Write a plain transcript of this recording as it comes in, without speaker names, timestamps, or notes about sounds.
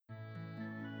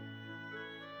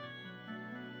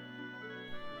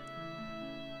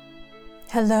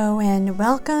Hello and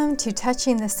welcome to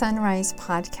Touching the Sunrise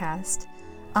podcast.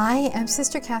 I am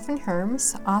Sister Catherine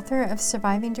Herms, author of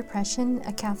Surviving Depression,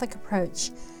 A Catholic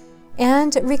Approach,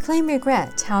 and Reclaim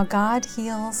Regret, How God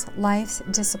Heals Life's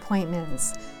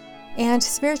Disappointments, and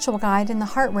spiritual guide in the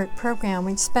Heartwork program,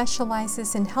 which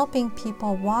specializes in helping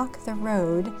people walk the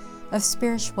road of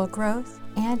spiritual growth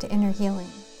and inner healing.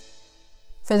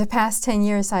 For the past 10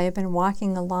 years, I have been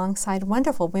walking alongside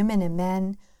wonderful women and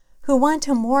men who want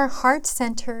a more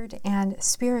heart-centered and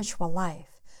spiritual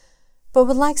life, but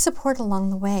would like support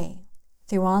along the way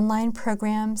through online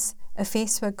programs, a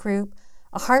Facebook group,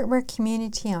 a Heartwork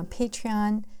community on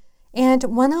Patreon, and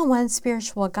one-on-one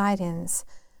spiritual guidance.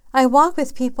 I walk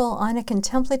with people on a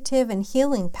contemplative and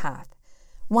healing path,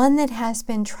 one that has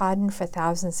been trodden for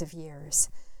thousands of years.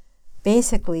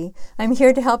 Basically, I'm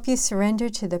here to help you surrender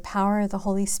to the power of the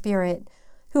Holy Spirit,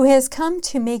 who has come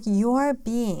to make your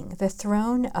being the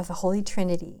throne of the Holy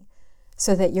Trinity,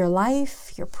 so that your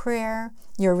life, your prayer,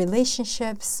 your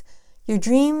relationships, your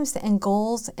dreams and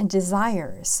goals and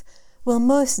desires will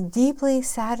most deeply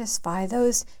satisfy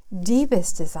those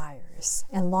deepest desires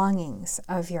and longings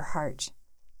of your heart.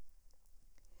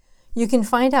 You can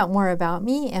find out more about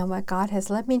me and what God has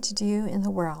led me to do in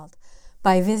the world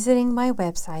by visiting my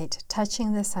website,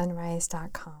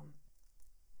 touchingthesunrise.com.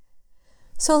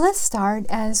 So let's start,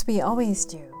 as we always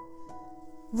do,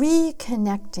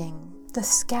 reconnecting the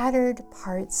scattered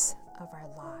parts of our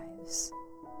lives,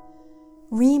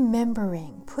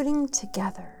 remembering, putting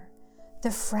together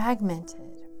the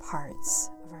fragmented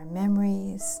parts of our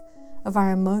memories, of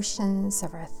our emotions,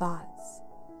 of our thoughts,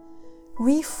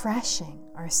 refreshing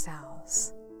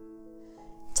ourselves.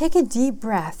 Take a deep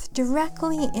breath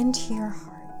directly into your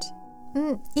heart,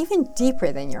 even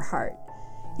deeper than your heart,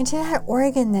 into that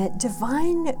organ that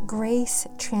divine grace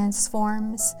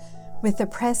transforms with the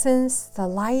presence, the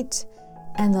light,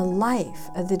 and the life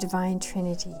of the Divine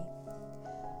Trinity.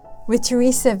 With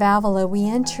Teresa of Avila, we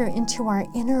enter into our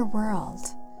inner world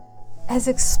as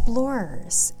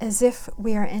explorers, as if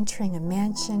we are entering a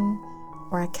mansion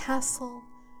or a castle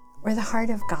or the heart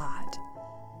of God.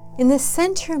 In the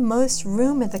centermost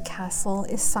room of the castle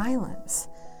is silence,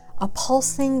 a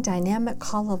pulsing, dynamic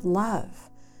call of love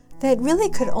that really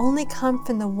could only come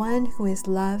from the one who is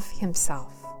love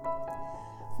himself.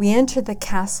 We enter the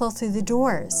castle through the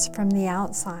doors from the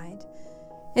outside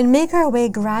and make our way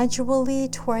gradually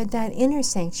toward that inner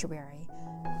sanctuary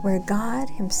where God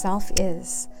himself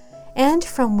is, and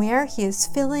from where he is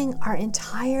filling our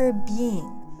entire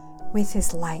being with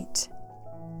his light.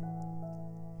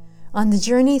 On the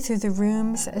journey through the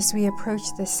rooms as we approach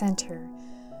the center,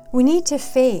 we need to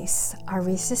face our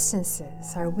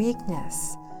resistances, our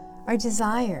weakness, our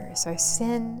desires, our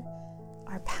sin,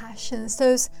 our passions,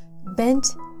 those bent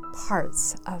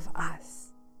parts of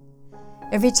us.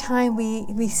 Every time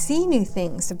we see new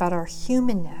things about our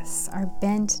humanness, our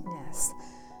bentness,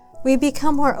 we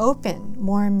become more open,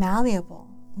 more malleable,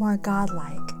 more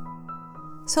godlike.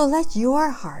 So let your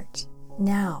heart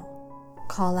now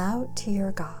call out to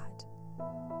your God.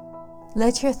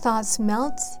 Let your thoughts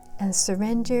melt and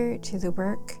surrender to the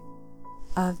work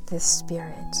of the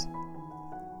Spirit.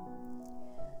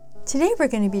 Today we're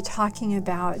going to be talking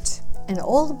about an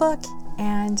old book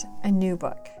and a new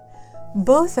book,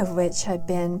 both of which have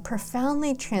been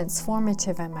profoundly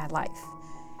transformative in my life.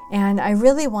 And I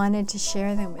really wanted to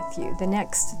share them with you. The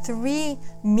next 3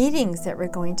 meetings that we're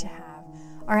going to have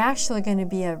are actually going to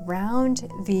be around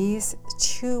these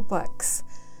 2 books.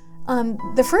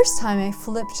 The first time I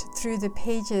flipped through the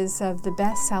pages of the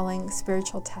best-selling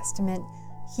spiritual testament,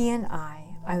 He and I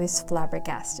was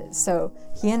flabbergasted. So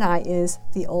He and I is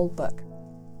the old book.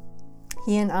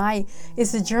 He and I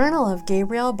is the journal of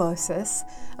Gabrielle Bossis,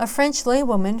 a French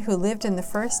laywoman who lived in the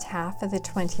first half of the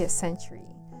 20th century.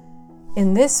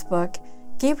 In this book,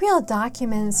 Gabrielle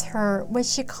documents her what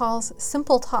she calls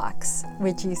simple talks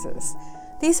with Jesus.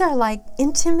 These are like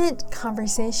intimate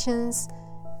conversations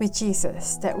with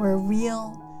Jesus that were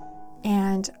real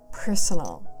and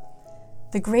personal.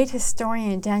 The great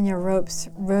historian Daniel Ropes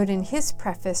wrote in his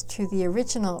preface to the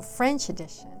original French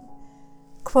edition,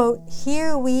 quote,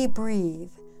 "Here we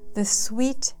breathe the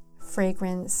sweet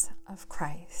fragrance of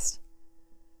Christ."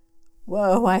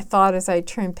 Whoa, I thought as I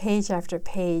turned page after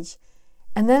page.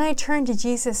 And then I turned to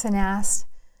Jesus and asked,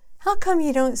 "How come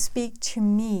you don't speak to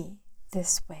me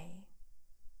this way?"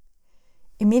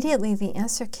 Immediately the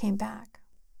answer came back,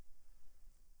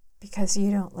 "Because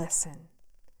you don't listen."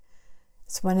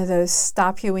 It's one of those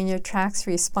stop you in your tracks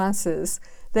responses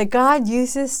that God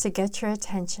uses to get your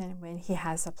attention when he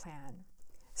has a plan.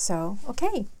 So,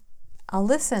 okay, I'll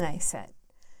listen, I said.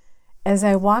 As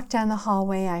I walked down the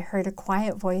hallway, I heard a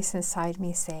quiet voice inside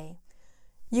me say,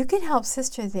 You could help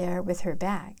Sister there with her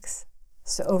bags.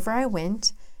 So over I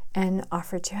went and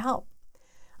offered to help.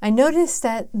 I noticed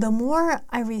that the more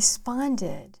I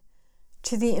responded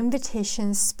to the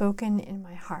invitations spoken in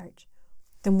my heart,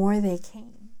 the more they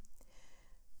came.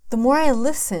 The more I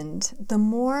listened, the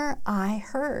more I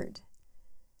heard.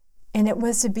 And it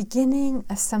was the beginning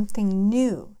of something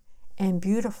new and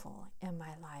beautiful in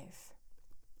my life.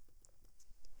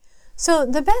 So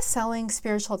the best-selling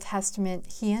spiritual testament,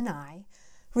 He and I,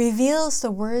 reveals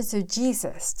the words of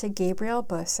Jesus to Gabrielle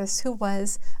Bossis, who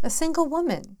was a single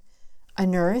woman, a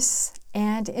nurse,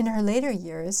 and in her later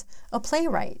years, a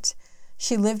playwright.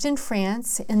 She lived in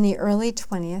France in the early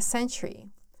 20th century.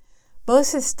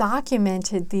 Bossis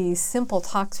documented these simple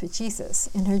talks with Jesus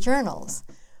in her journals.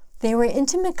 They were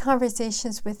intimate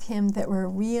conversations with Him that were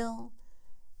real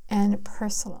and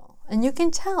personal. And you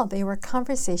can tell they were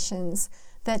conversations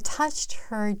that touched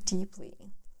her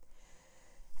deeply.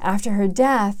 After her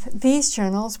death, these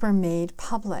journals were made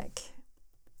public.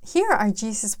 Here are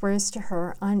Jesus' words to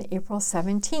her on April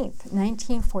 17th,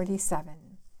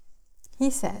 1947. He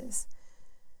says,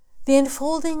 "The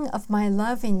unfolding of my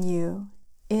love in you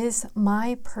is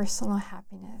my personal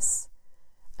happiness.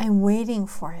 I'm waiting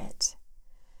for it.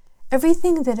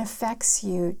 Everything that affects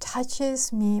you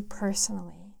touches me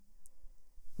personally.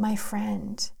 My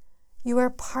friend, you are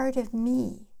part of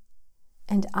me,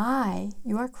 and I,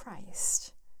 your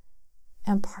Christ,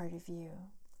 am part of you.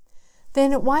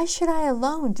 Then why should I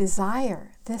alone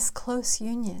desire this close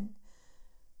union?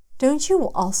 Don't you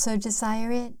also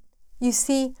desire it? You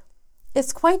see,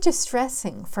 it's quite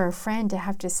distressing for a friend to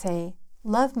have to say,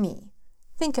 'Love me,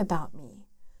 think about me,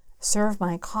 serve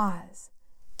my cause,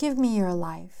 give me your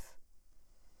life.'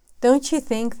 Don't you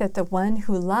think that the one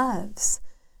who loves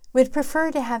would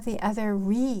prefer to have the other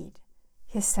read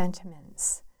his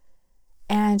sentiments?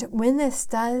 And when this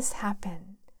does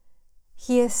happen,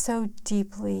 he is so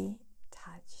deeply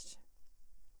touched."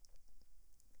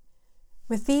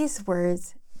 With these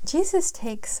words, Jesus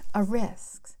takes a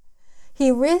risk.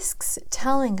 He risks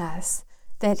telling us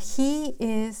that He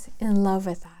is in love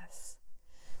with us,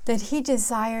 that He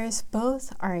desires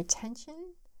both our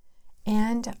attention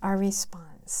and our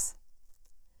response.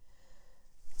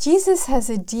 Jesus has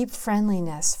a deep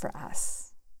friendliness for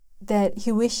us that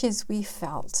He wishes we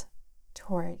felt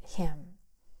toward Him.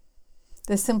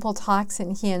 The simple talks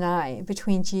in He and I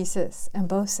between Jesus and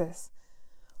Bossis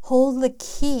hold the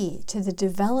key to the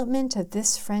development of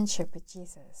this friendship with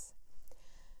Jesus.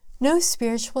 No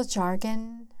spiritual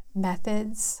jargon,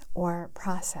 methods, or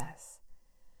process.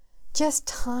 Just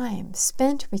time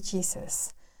spent with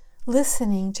Jesus,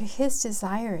 listening to His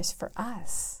desires for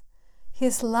us,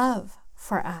 His love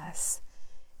for us,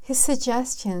 His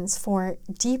suggestions for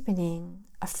deepening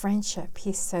a friendship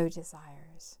He so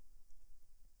desires.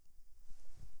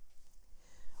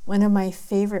 One of my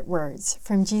favorite words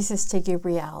from Jesus to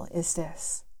Gabrielle is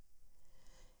this,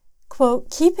 quote,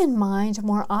 "Keep in mind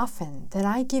more often that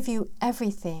I give you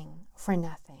everything for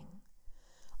nothing,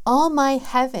 all my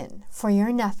heaven for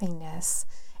your nothingness,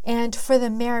 and for the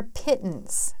mere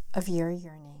pittance of your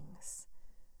yearnings."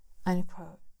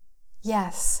 Unquote.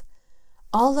 Yes,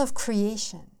 all of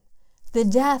creation, the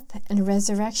death and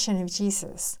resurrection of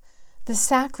Jesus, the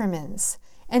sacraments,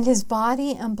 and His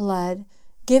body and blood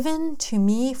given to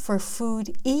me for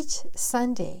food each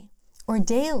Sunday or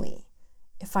daily,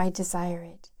 if I desire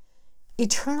it,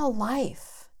 eternal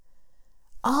life,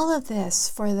 all of this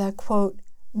for the, quote,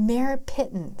 "mere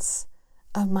pittance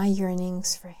of my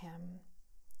yearnings for Him."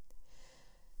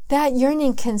 That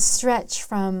yearning can stretch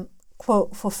from,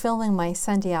 quote, fulfilling my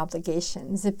Sunday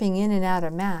obligation, zipping in and out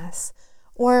of Mass,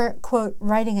 or, quote,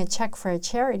 writing a check for a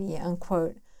charity,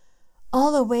 unquote,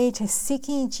 all the way to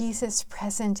seeking Jesus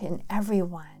present in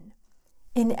everyone,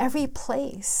 in every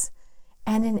place,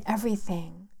 and in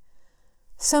everything.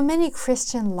 So many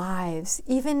Christian lives,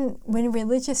 even when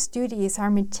religious duties are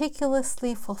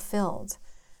meticulously fulfilled,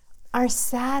 are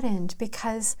saddened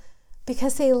because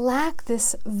they lack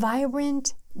this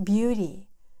vibrant beauty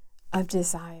of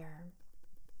desire.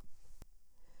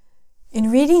 In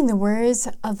reading the words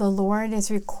of the Lord as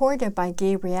recorded by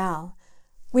Gabrielle,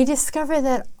 we discover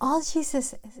that all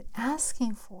Jesus is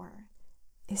asking for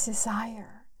is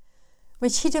desire,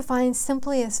 which He defines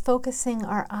simply as focusing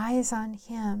our eyes on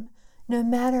Him no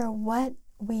matter what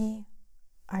we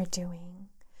are doing.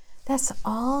 That's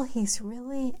all He's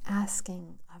really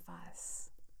asking of us.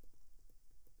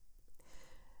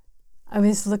 I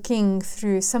was looking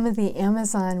through some of the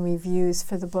Amazon reviews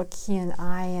for the book He and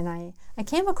I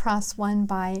came across one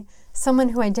by someone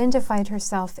who identified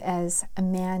herself as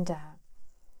Amanda.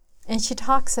 And she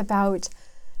talks about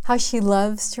how she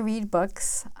loves to read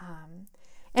books,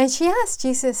 And she asked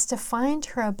Jesus to find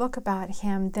her a book about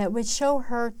him that would show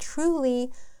her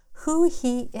truly who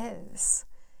he is.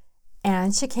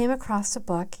 And she came across a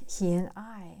book, He and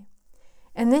I.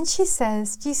 And then she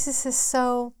says, Jesus is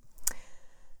so,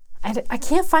 I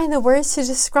can't find the words to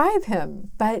describe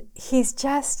him, but he's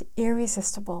just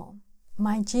irresistible.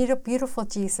 My beautiful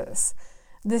Jesus.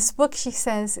 This book, she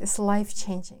says, is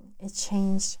life-changing. It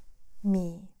changed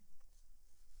me.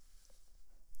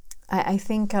 I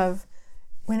think of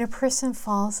when a person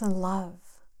falls in love,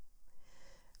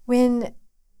 when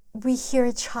we hear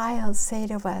a child say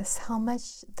to us how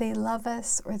much they love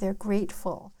us or they're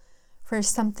grateful for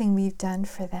something we've done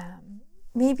for them,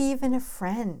 maybe even a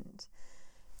friend.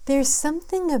 There's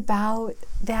something about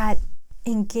that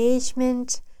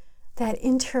engagement, that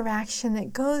interaction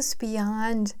that goes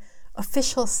beyond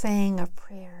official saying of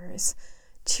prayers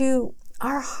to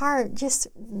our heart just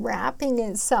wrapping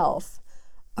itself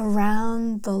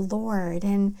around the Lord.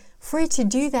 And for it to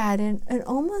do that, it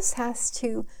almost has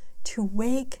to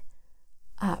wake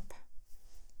up.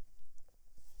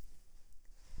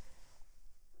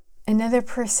 Another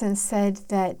person said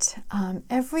that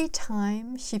every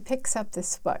time she picks up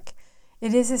this book,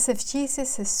 it is as if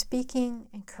Jesus is speaking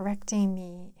and correcting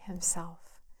me himself.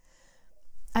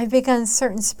 I've begun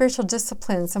certain spiritual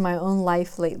disciplines in my own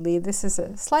life lately. This is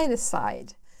a slight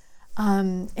aside.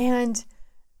 And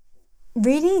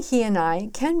reading He and I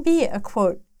can be a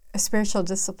quote, a spiritual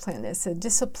discipline. It's a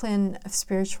discipline of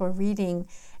spiritual reading,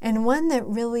 and one that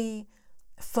really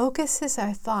focuses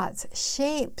our thoughts,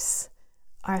 shapes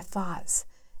our thoughts,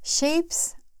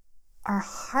 shapes our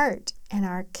heart and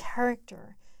our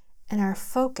character and our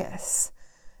focus,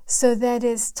 so that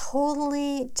is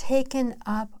totally taken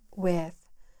up with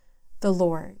the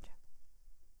Lord.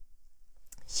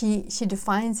 She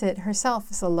defines it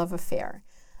herself as a love affair,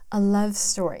 a love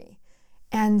story,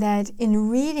 and that in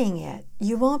reading it,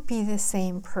 you won't be the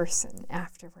same person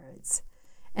afterwards.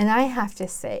 And I have to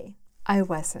say, I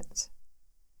wasn't.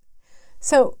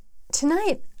 So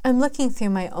tonight, I'm looking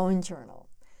through my own journal.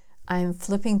 I'm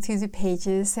flipping through the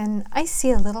pages, and I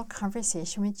see a little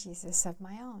conversation with Jesus of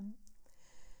my own.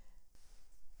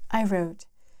 I wrote,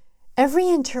 "Every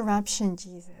interruption,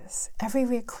 Jesus, every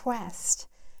request,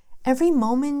 every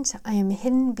moment I am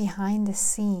hidden behind the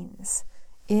scenes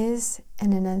is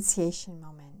an annunciation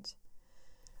moment."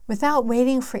 Without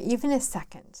waiting for even a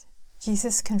second,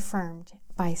 Jesus confirmed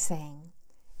by saying,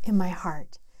 in my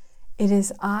heart, "It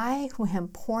is I who am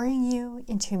pouring you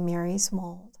into Mary's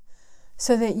mold,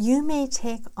 so that you may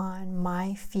take on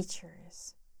my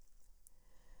features."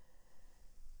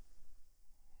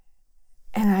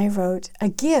 And I wrote, "A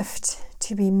gift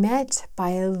to be met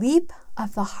by a leap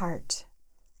of the heart."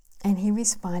 And he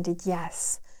responded,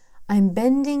 "Yes, I'm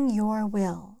bending your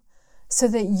will so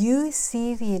that you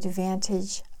see the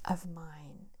advantage of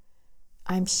mine.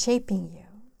 I'm shaping you."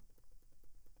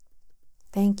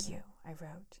 Thank you, I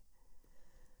wrote.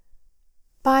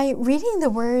 By reading the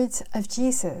words of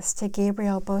Jesus to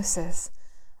Gabriel Boses,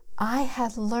 I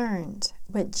had learned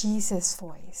what Jesus'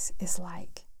 voice is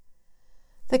like.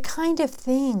 The kind of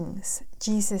things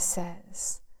Jesus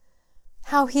says,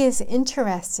 how he is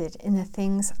interested in the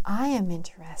things I am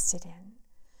interested in,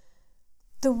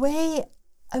 the way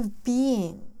of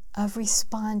being, of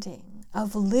responding,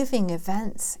 of living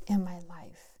events in my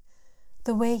life,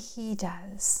 the way he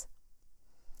does.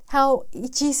 How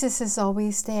Jesus is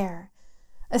always there,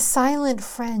 a silent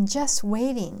friend just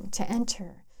waiting to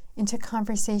enter into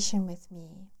conversation with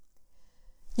me.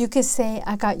 You could say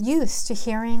I got used to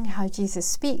hearing how Jesus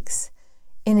speaks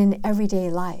in an everyday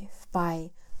life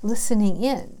by listening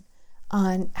in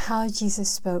on how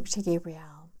Jesus spoke to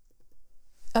Gabriel.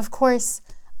 Of course,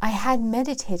 I had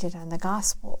meditated on the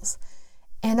Gospels,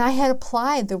 and I had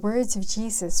applied the words of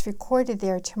Jesus recorded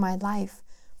there to my life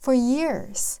for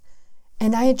years,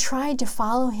 and I had tried to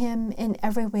follow him in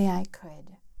every way I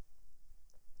could.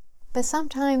 But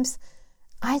sometimes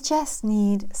I just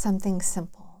need something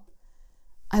simple.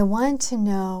 I want to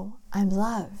know I'm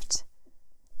loved,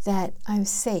 that I'm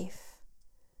safe,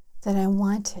 that I'm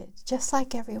wanted, just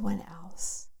like everyone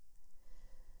else.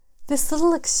 This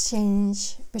little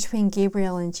exchange between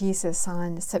Gabriel and Jesus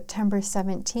on September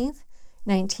 17th,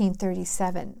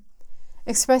 1937,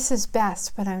 expresses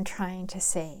best what I'm trying to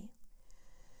say.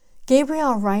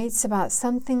 Gabriel writes about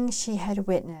something she had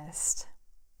witnessed.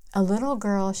 A little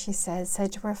girl, she said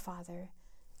to her father,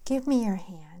 "Give me your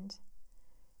hand."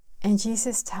 And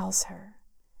Jesus tells her,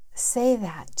 "Say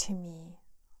that to me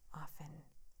often."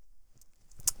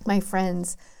 My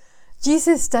friends,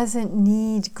 Jesus doesn't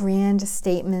need grand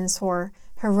statements or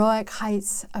heroic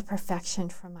heights of perfection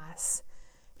from us.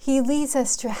 He leads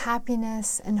us to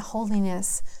happiness and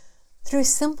holiness through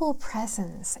simple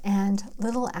presence and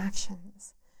little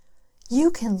actions,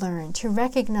 you can learn to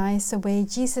recognize the way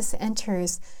Jesus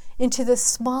enters into the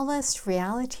smallest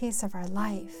realities of our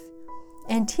life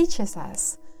and teaches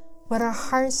us what our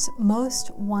hearts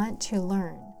most want to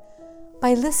learn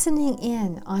by listening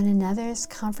in on another's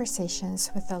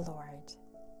conversations with the Lord.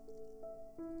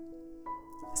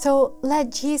 So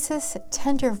let Jesus'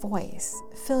 tender voice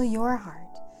fill your heart.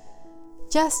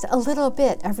 Just a little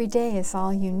bit every day is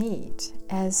all you need.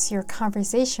 As your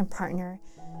conversation partner,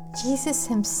 Jesus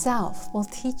himself will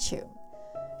teach you.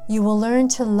 You will learn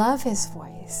to love his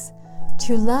voice,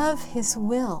 to love his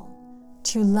will,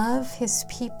 to love his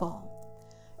people.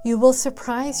 You will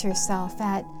surprise yourself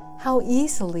at how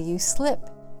easily you slip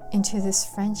into this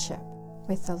friendship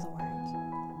with the Lord.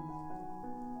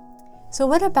 So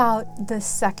what about the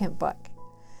second book?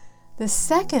 The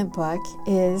second book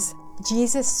is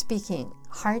Jesus Speaking,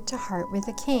 Heart to Heart with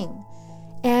the King.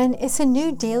 And it's a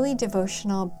new daily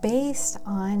devotional based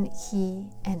on He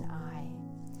and I.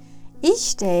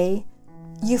 Each day,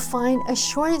 you find a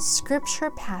short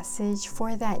scripture passage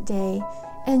for that day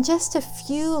and just a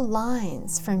few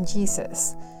lines from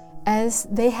Jesus as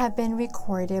they have been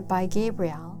recorded by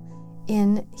Gabriel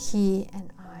in He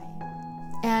and I.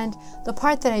 And the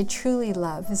part that I truly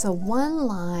love is a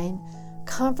one-line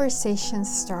conversation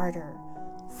starter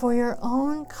for your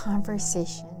own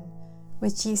conversation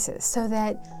with Jesus so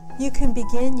that you can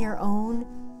begin your own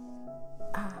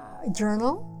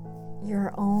journal,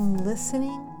 your own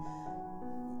listening.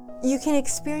 You can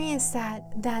experience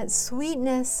that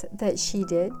sweetness that she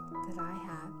did, that I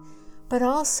have, but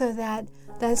also that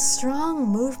strong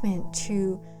movement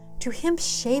to him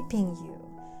shaping you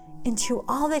into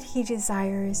all that he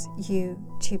desires you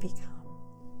to become.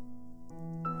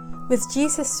 With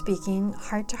Jesus Speaking,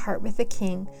 Heart to Heart with the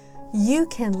King, you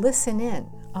can listen in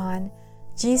on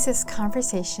Jesus'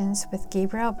 conversations with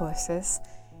Gabriel Boses,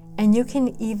 and you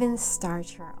can even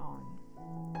start your own.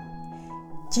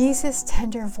 Jesus'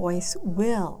 tender voice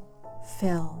will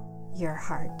fill your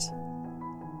heart.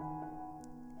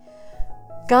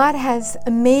 God has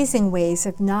amazing ways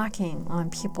of knocking on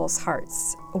people's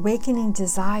hearts, awakening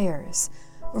desires,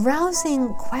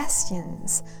 rousing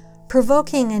questions,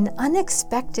 provoking an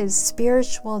unexpected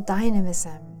spiritual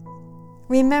dynamism.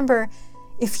 Remember,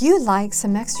 if you'd like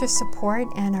some extra support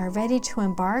and are ready to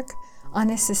embark on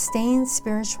a sustained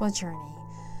spiritual journey,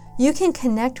 you can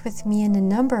connect with me in a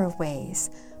number of ways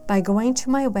by going to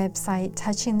my website,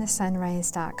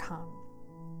 touchingthesunrise.com.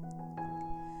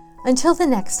 Until the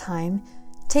next time,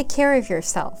 take care of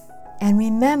yourself and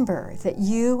remember that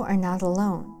you are not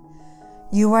alone.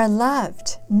 You are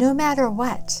loved no matter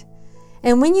what.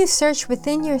 And when you search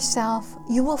within yourself,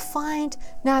 you will find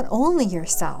not only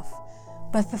yourself,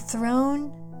 but the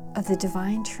throne of the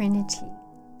Divine Trinity.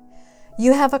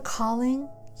 You have a calling,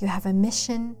 you have a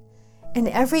mission, and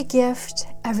every gift,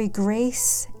 every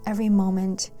grace, every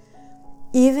moment,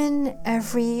 even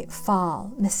every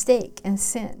fall, mistake, and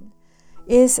sin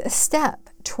is a step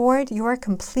toward your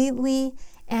completely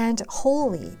and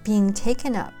wholly being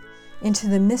taken up into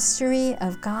the mystery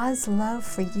of God's love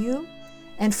for you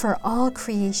and for all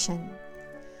creation.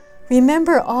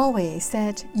 Remember always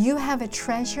that you have a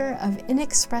treasure of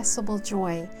inexpressible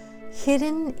joy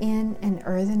hidden in an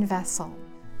earthen vessel,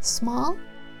 small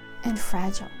and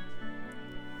fragile.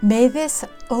 May this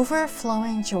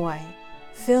overflowing joy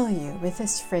fill you with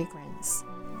its fragrance.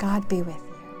 God be with you.